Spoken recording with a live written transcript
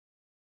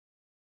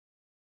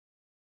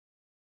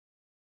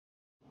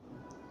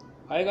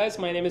Hi guys,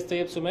 my name is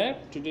Tayyip Sumer.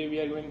 Today we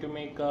are going to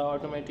make an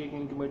automatic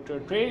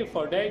incubator tray.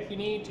 For that we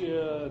need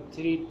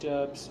three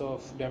types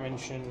of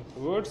dimension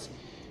words.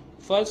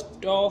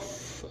 First of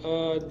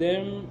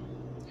them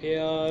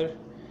are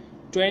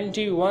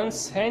 21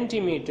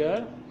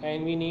 centimeter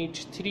and we need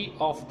 3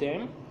 of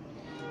them,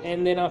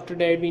 and then after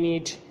that we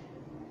need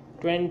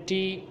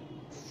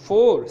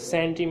 24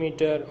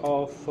 centimeter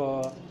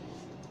of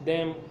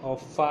them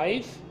of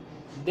 5.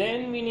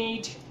 Then we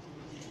need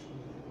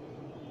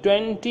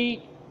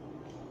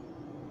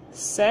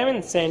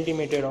 27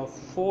 centimeter of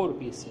 4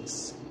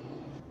 pieces.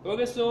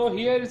 Okay, so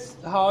here's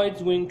how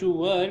it's going to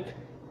work.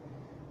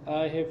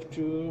 I have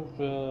to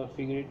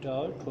figure it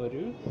out for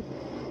you.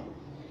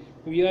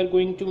 We are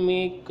going to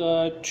make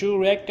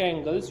 2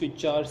 rectangles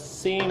which are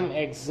same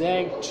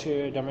exact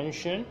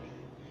dimension,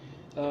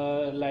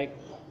 like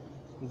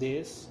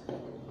this,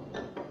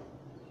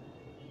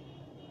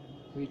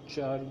 which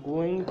are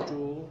going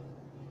to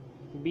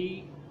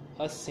be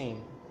a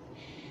same.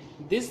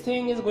 This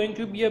thing is going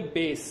to be a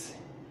base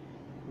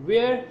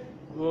where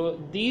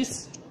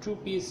these 2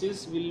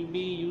 pieces will be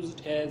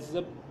used as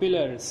the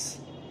pillars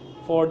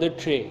for the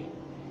tray,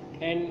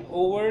 and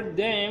over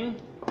them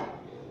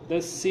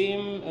the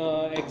same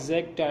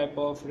exact type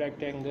of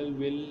rectangle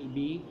will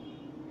be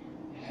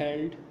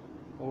held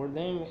over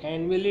them,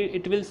 and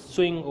it will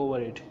swing over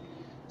it.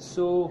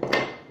 So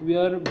we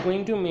are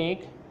going to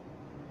make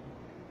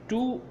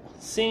 2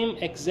 same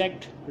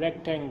exact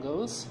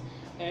rectangles,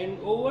 and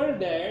over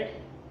that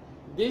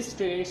this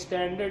tray,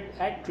 standard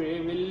egg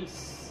tray, will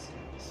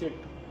sit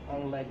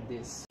on like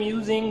this. I'm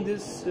using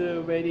this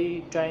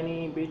very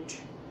tiny bit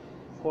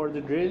for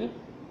the drill,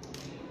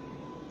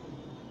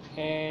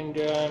 and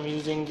I'm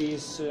using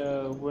these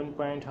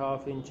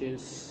 1.5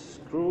 inches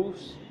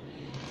screws.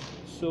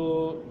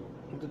 So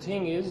the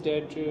thing is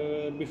that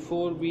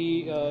before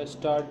we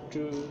start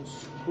to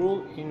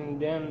screw in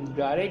them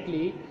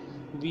directly,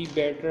 we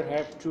better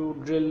have to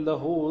drill the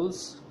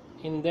holes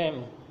in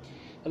them,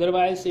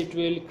 otherwise it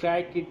will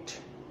crack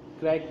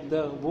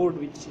the wood,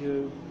 which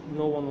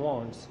no one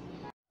wants.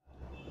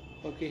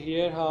 Okay,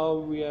 here how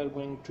we are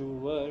going to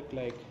work,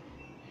 like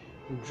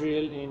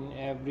drill in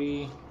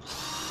every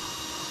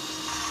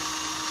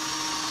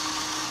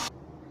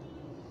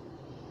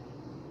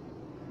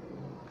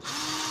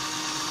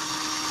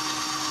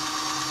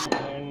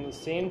and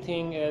same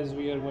thing as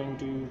we are going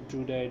to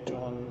do that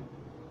on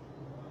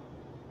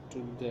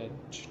to that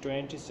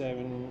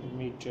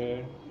 27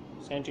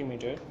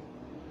 centimeter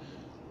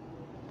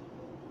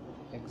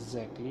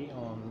exactly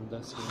on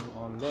the same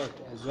on that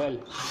as well.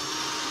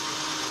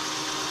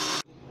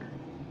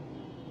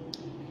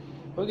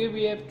 Okay,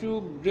 we have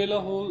to drill a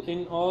hole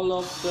in all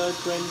of the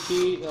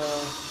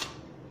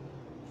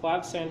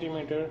 25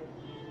 centimeter.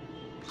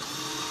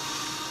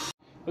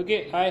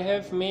 Okay, I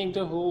have made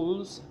the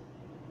holes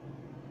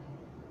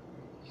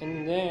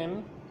in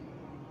them.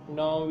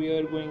 Now we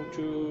are going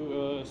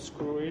to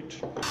screw it.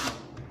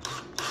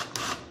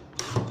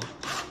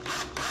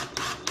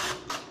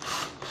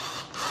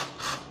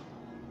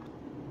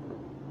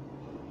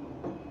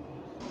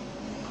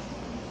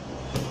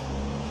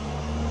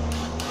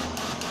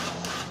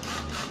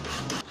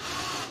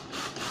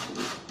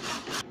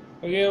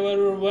 Okay,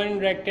 our one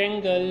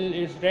rectangle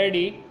is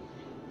ready.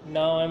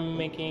 Now I'm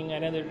making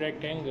another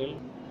rectangle.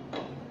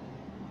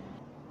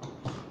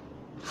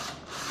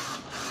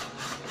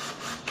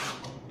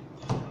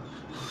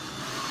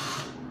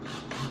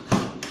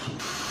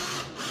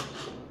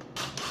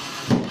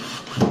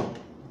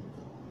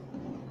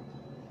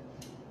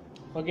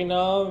 Okay,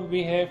 now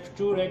we have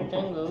 2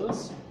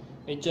 rectangles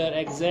which are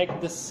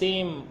exact the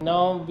same.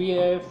 Now we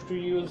have to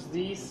use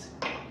these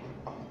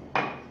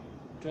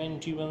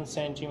 21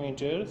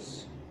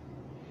 centimeters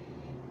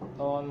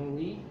on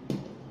the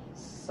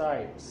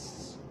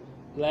sides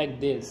like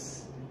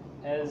this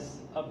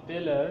as a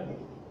pillar,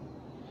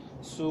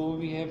 so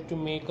we have to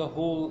make a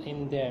hole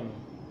in them.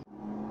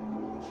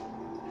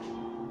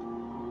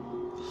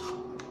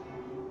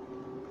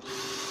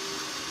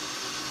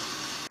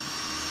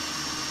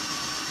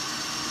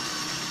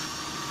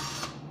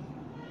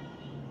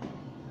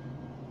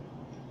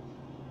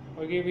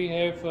 Okay, we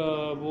have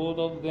both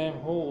of them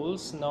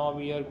holes. Now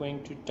we are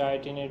going to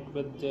tighten it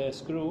with the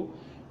screw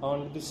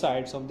on the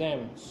sides of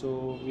them.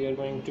 So we are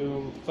going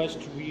to first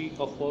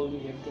of all we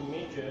have to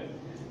measure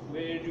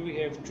where do we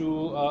have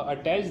to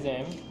attach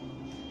them.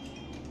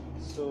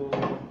 So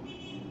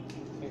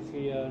if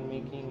we are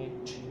making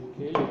it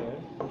clear,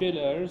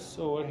 pillars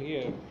over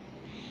here.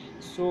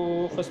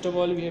 So first of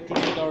all we have to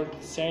take our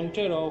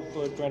center of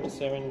 25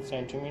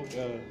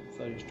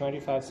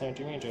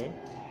 centimeter.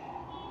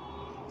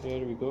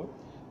 Here we go.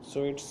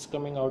 So it's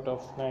coming out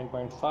of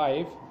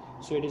 9.5,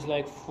 so it is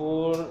like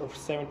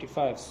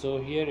 475. So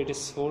here it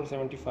is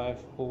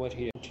 475 over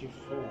here.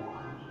 24.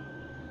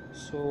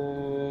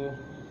 So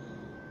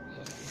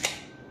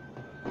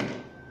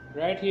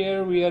right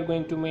here we are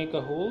going to make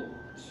a hole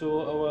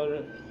so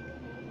our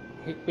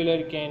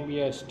pillar can be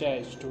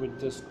attached with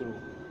the screw.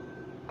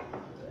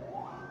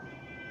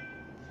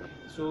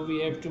 So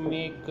we have to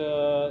make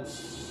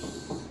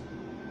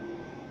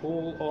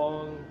hole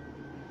on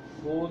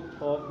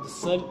both of the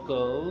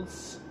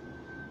circles,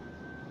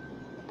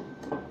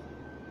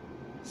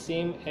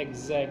 same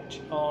exact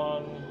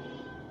on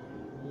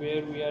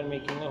where we are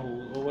making a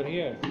hole over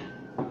here.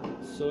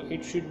 So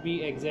it should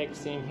be exact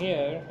same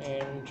here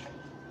and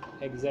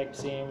exact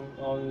same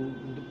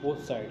on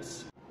both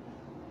sides.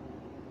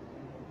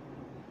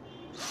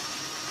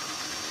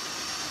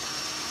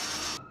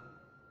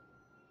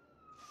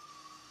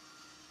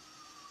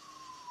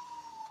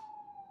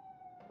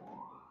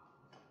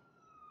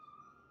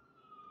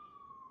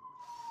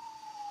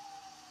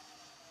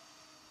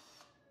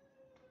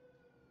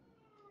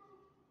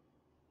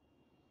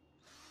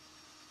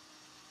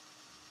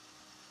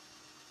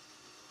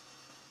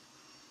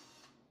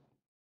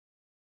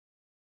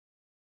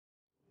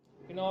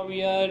 Now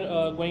we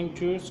are going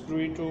to screw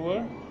it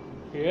over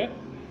here.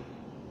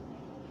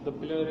 The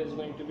pillar is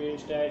going to be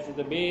attached to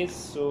the base,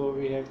 so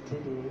we have to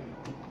do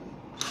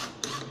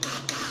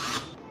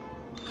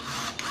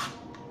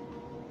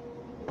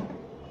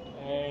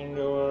and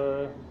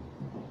our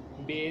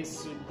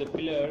base with the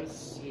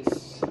pillars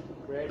is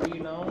ready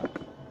now.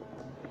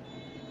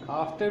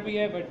 After we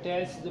have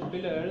attached the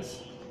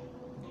pillars,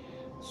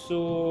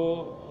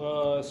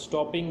 so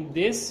stopping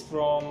this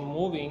from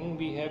moving,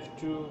 we have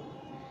to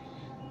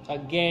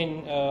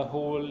again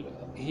hold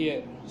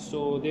here,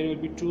 so there will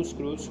be two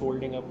screws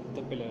holding up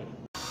the pillar.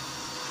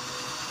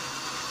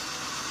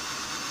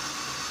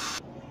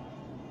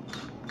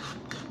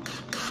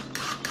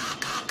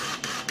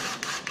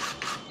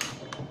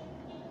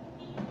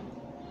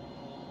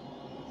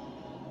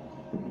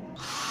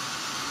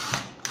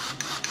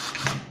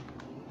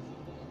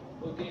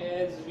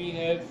 Okay, as we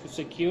have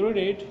secured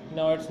it,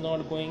 now it's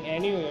not going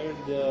anywhere.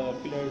 The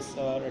pillars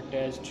are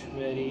attached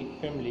very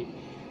firmly.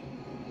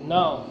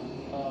 Now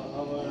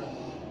our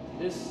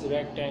this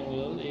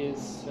rectangle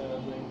is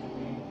going to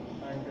be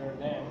under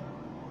them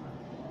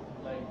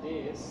like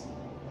this,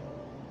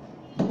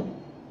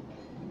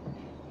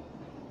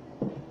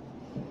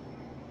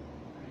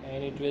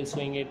 and it will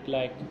swing it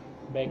like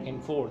back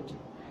and forth.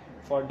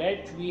 For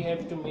that we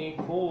have to make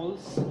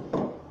holes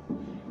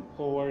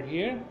over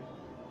here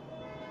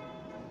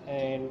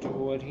and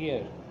over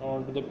here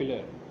onto the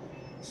pillar.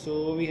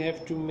 So we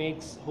have to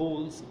make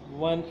holes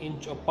 1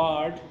 inch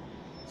apart.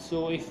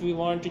 So if we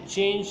want to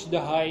change the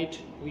height,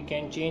 we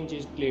can change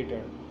it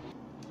later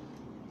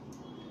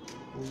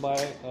by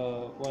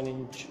 1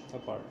 inch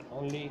apart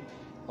only,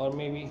 or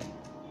maybe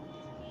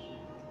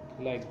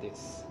like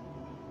this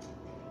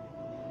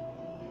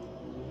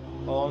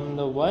on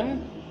the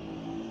 1,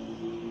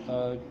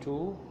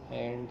 2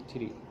 and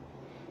 3,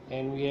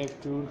 and we have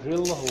to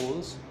drill the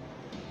holes,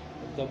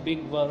 the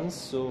big ones,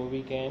 so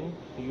we can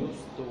use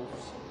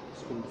those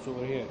screws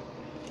over here.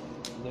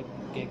 The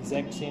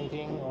exact same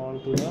thing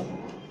onto the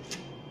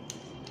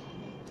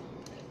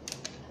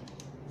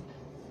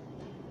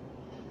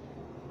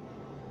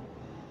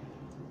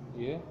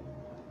here,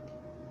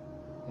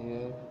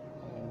 here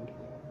and here.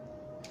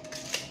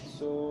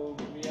 So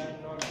we are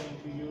not going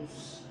to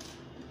use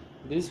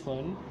this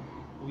one,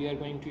 we are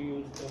going to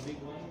use the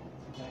big one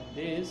like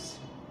this,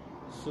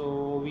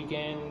 so we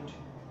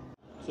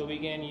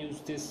can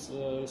use this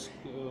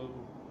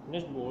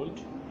nut bolt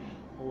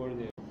over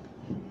there.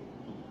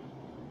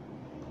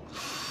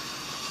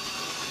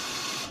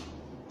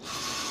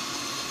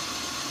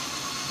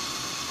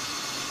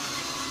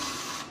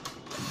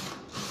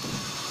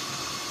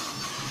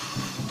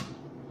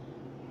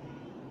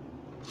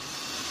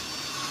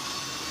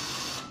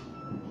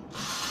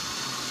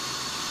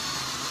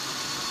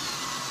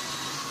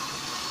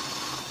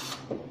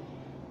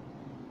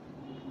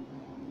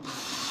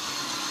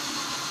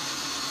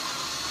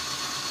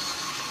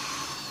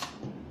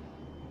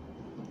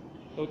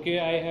 Okay,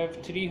 I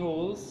have 3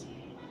 holes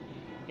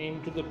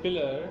into the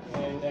pillar,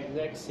 and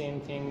exact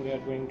same thing we are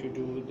going to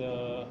do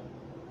the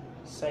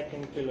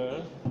second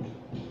pillar.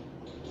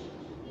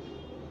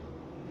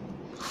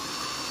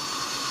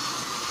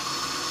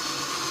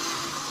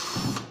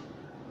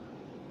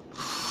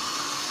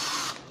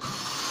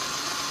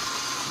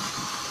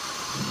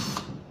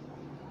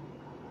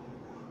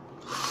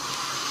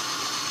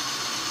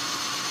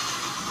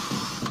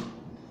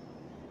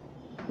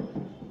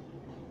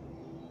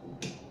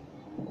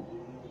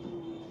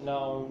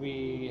 Now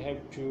we have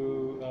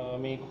to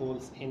make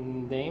holes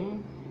in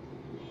them.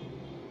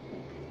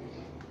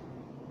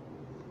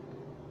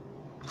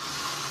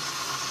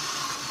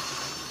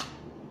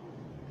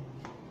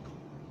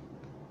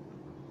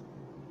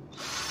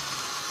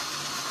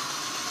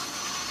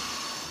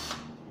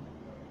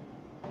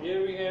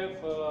 Here we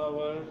have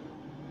our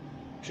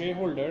tray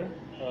holder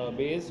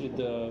base with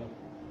the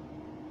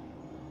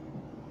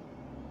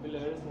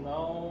pillars.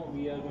 Now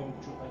we are going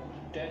to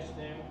attach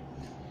them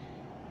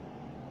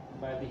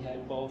by the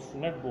help of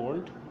nut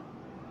bolt.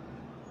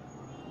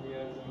 We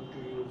are going to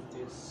use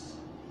this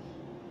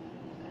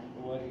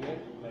over here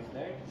like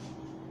that.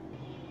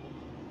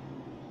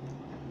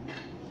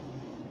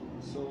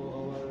 So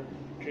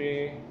our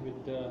tray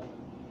with the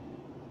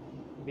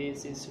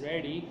base is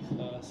ready,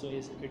 so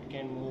it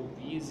can move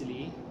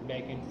easily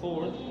back and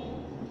forth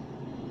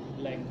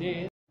like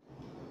this.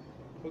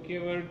 Okay,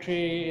 our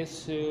tray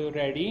is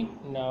ready.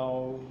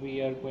 Now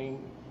we are going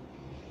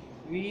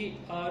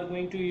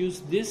to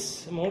use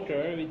this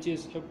motor, which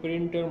is a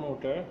printer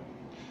motor.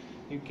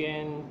 You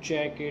can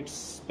check its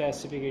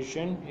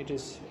specification. It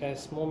is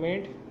SMO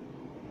made,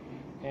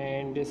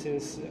 and this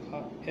is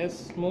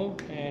SMO,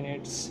 and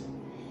it's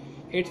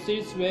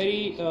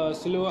very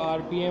slow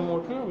RPM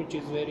motor, which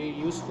is very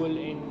useful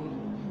in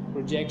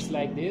projects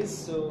like this.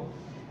 So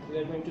we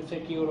are going to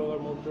secure our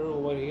motor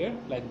over here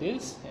like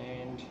this,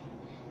 and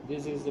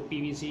this is the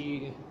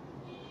PVC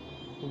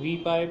V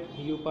pipe,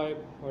 U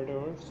pipe,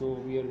 whatever. So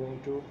we are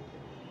going to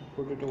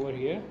put it over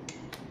here,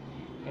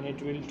 and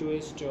it will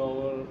twist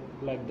over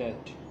like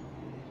that.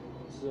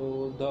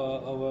 So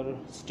our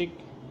stick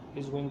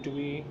is going to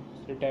be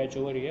attached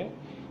over here,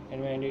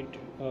 and when it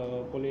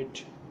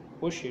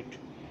push it,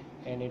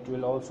 and it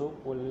will also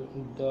pull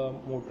the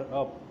motor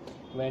up.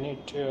 When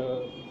it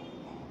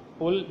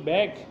pull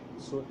back,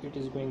 so it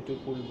is going to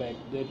pull back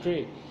the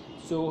tray.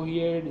 So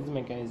here is the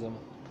mechanism.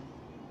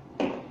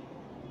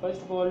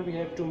 First of all, we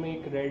have to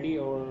make ready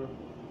our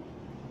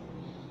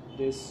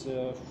this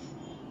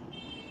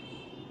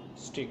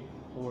stick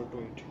over to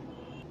it.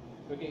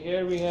 Okay,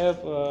 here we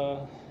have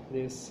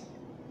this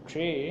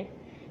tray.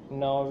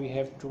 Now we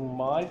have to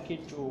mark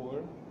it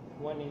over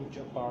 1 inch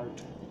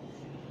apart.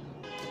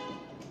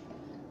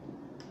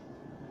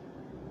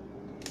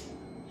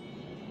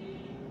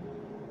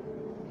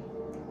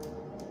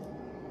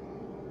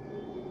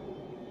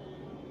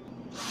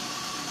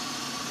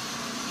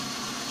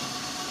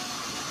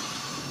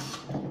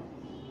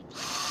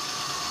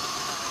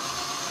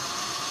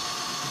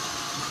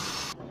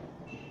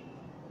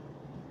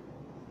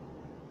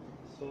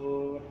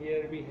 So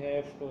here we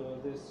have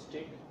this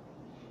stick,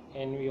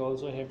 and we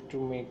also have to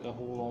make a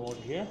hole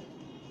over here.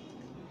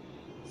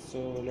 So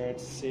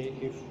let's say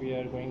if we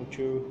are going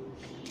to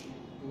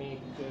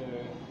make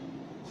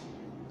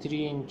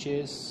 3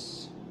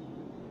 inches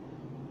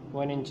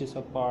 1 inches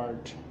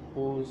apart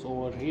holes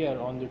over here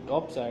on the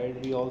top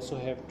side, we also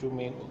have to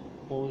make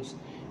holes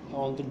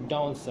on the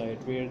down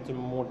side where the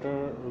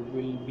motor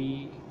will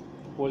be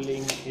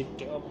pulling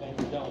it up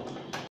and down.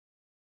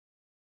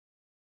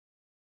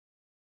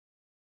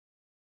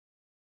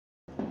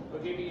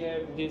 Okay, we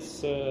have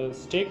this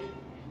stick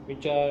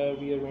which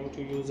we are going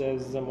to use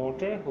as the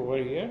motor over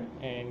here,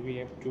 and we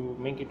have to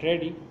make it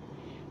ready.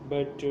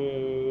 But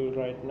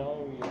right now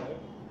we are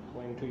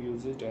going to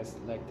use it as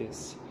like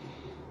this.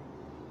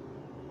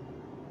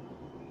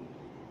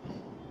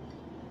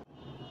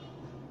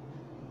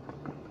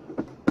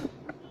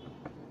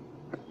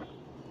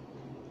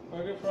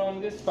 Okay,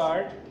 from this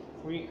part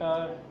we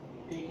are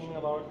taking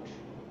about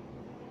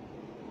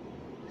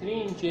 3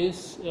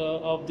 inches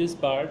of this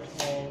part,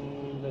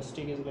 and the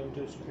stick is going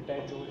to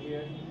attach over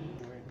here.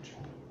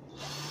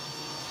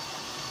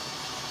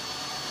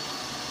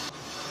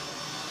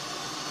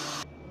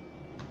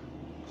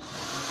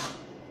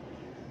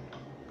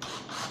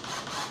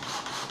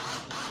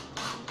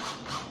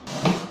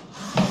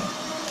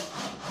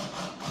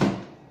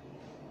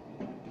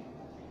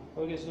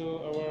 Okay, so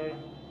our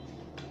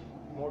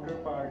motor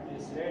part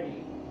is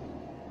ready.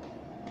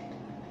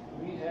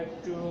 We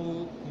have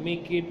to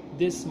make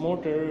this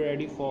motor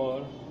ready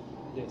for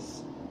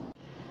this.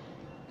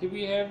 Okay,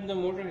 we have the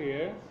motor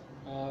here.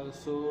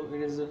 So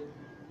it is a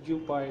U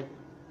pipe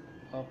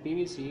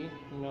PVC.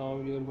 Now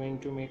we are going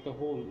to make a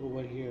hole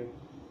over here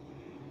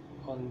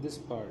on this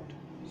part.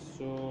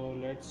 So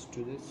let's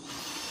do this.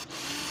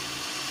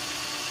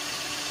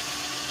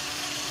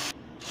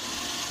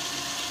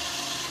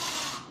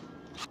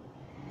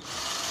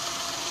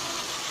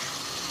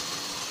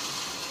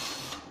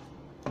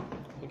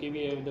 Okay,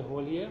 we have the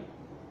hole here,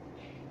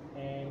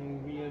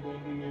 and we are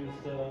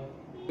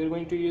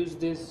going to use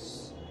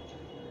this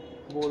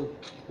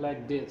bolt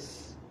like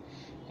this,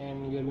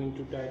 and we are going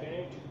to tighten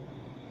it.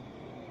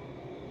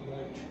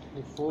 But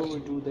before we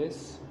do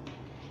this,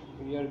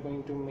 we are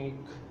going to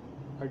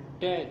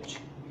attach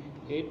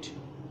it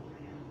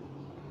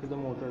to the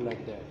motor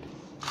like that.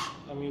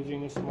 I'm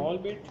using a small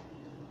bit,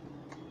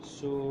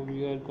 so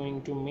we are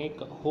going to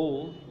make a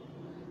hole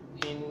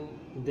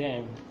in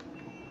them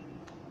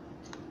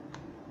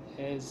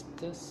as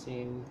the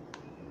same.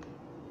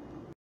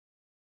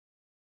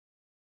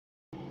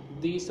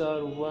 These are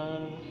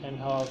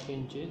 1.5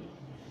 inches.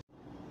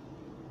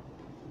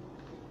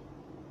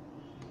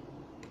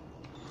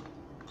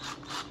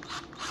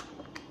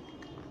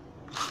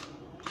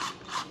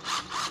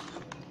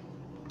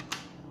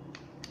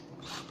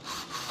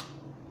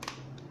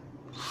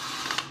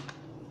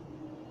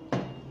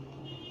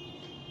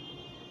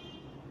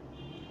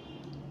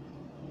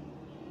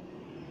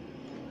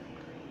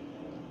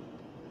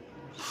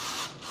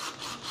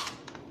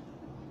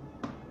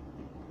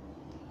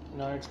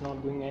 Now it's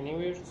not going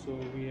anywhere, so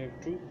we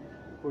have to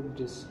put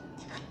this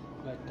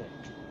like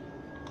that,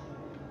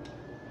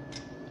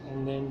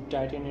 and then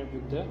tighten it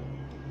with the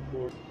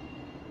bolt.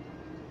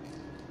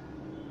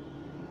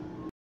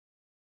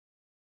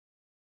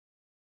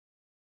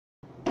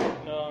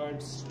 Now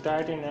it's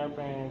tightened up,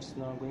 and it's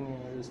not going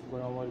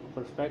to work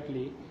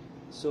perfectly.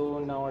 So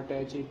now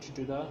attach it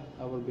to the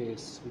our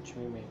base which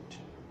we made.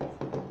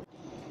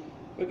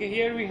 Okay,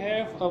 here we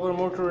have our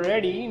motor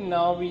ready.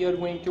 Now we are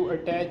going to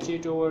attach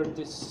it over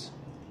this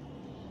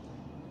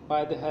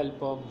by the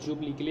help of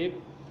Jubilee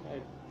clip.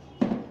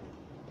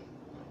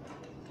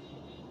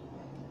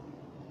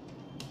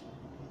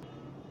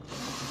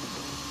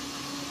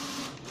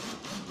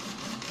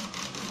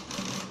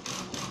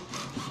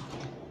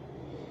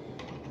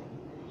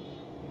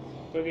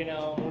 Okay,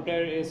 now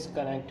motor is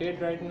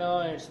connected right now.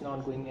 It's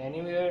not going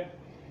anywhere,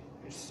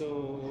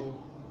 so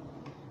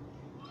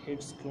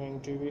it's going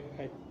to be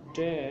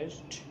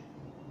attached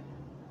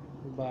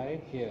by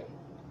here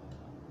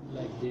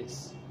like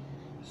this.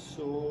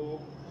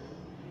 So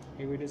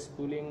if it is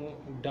pulling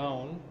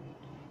down,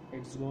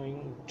 it's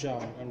going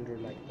down under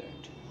like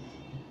that.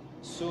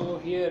 So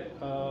here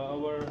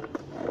our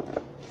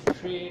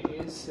tray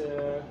is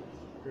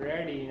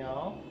ready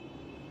now.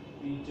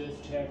 We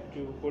just have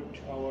to put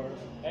our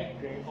egg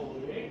tray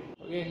over it.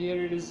 Okay,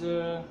 here it is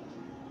a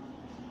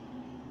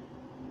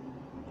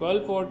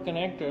 12-volt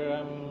connector.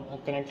 I'm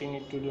connecting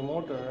it to the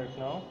motor right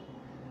now,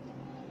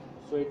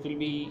 so it will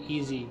be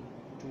easy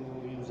to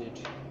use it.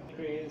 The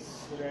tray is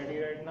ready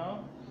right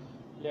now.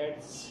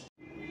 Let's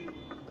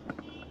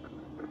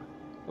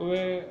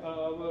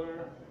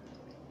our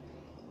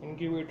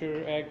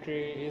incubator egg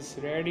tray is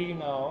ready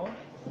now,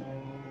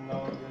 and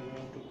now we're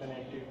going to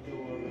connect it to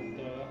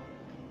the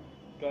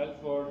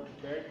 12-volt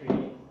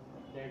battery.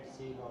 Let's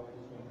see how it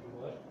is going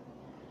to work.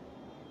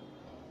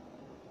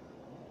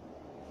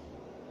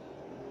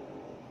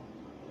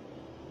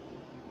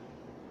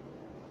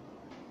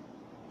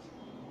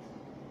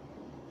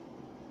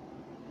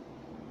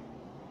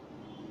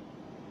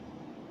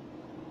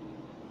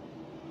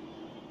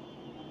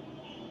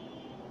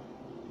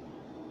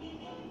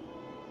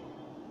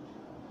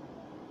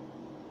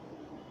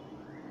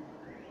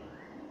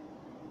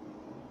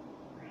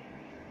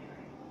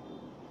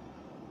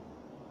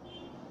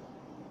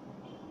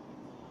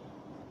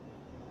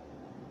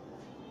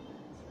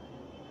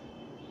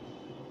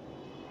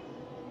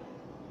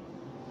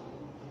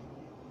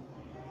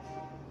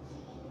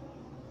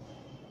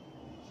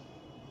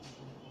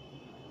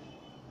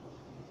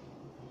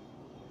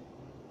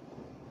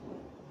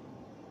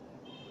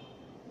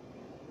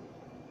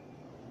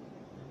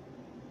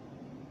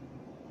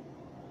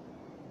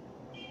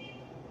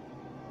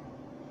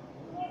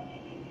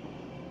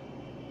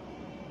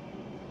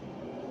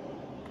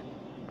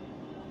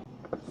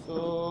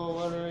 So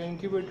our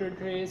incubator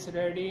tray is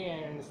ready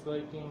and it's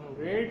working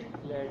great.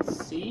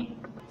 Let's see.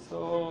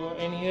 So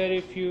in here,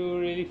 if you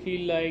really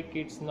feel like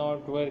it's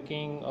not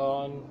working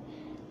on,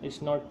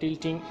 it's not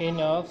tilting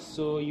enough,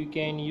 so you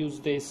can use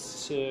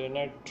this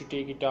nut to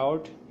take it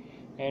out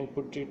and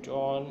put it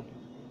on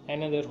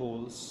another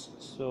holes,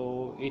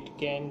 so it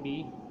can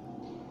be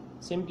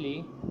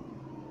simply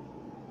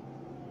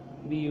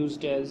be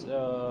used as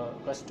a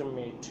custom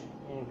made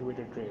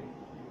incubator tray.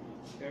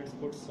 Let's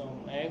put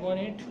some egg on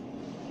it.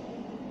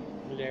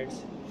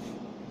 Let's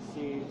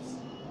see.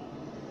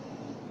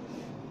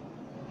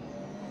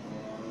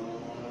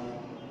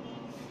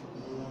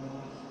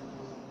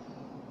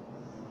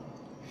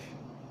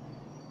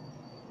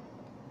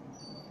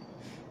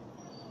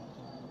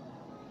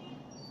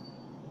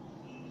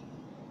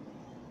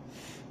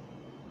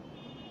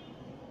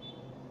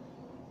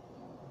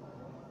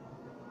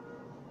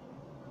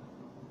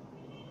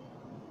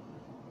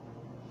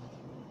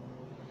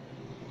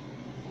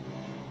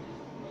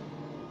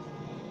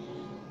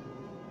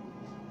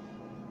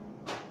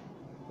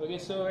 Okay,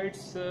 so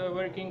it's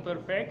working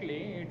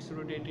perfectly. It's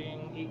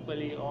rotating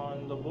equally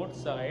on the both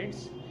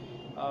sides,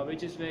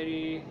 which is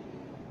very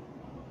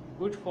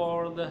good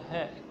for the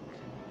egg.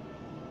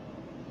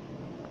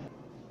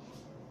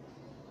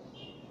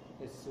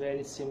 It's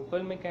very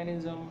simple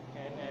mechanism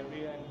and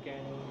everyone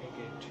can make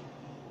it.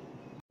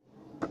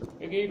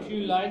 Okay, if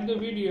you like the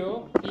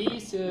video,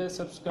 please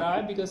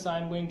subscribe, because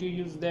I'm going to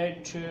use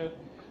that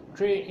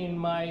tray in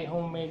my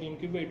homemade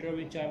incubator,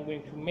 which I'm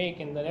going to make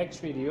in the next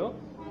video.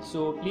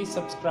 So please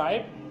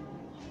subscribe,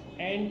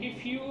 and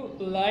if you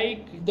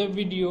like the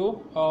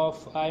video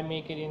of I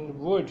make it in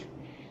wood,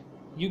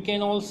 you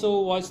can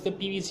also watch the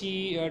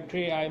PVC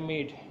tray I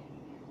made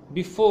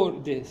before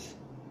this.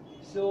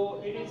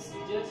 So it is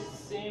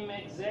just same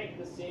exact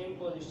the same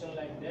position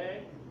like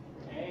that,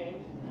 and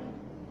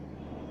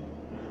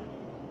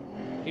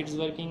it's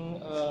working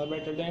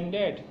better than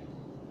that.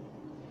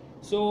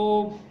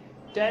 So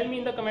tell me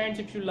in the comments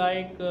if you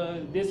like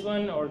this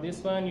one or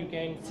this one. You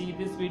can see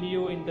this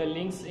video in the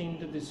links in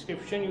the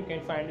description. You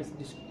can find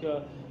this,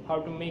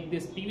 how to make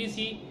this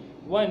PVC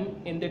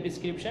one in the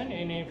description,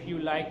 and if you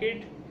like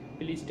it,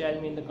 please tell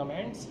me in the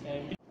comments.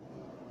 And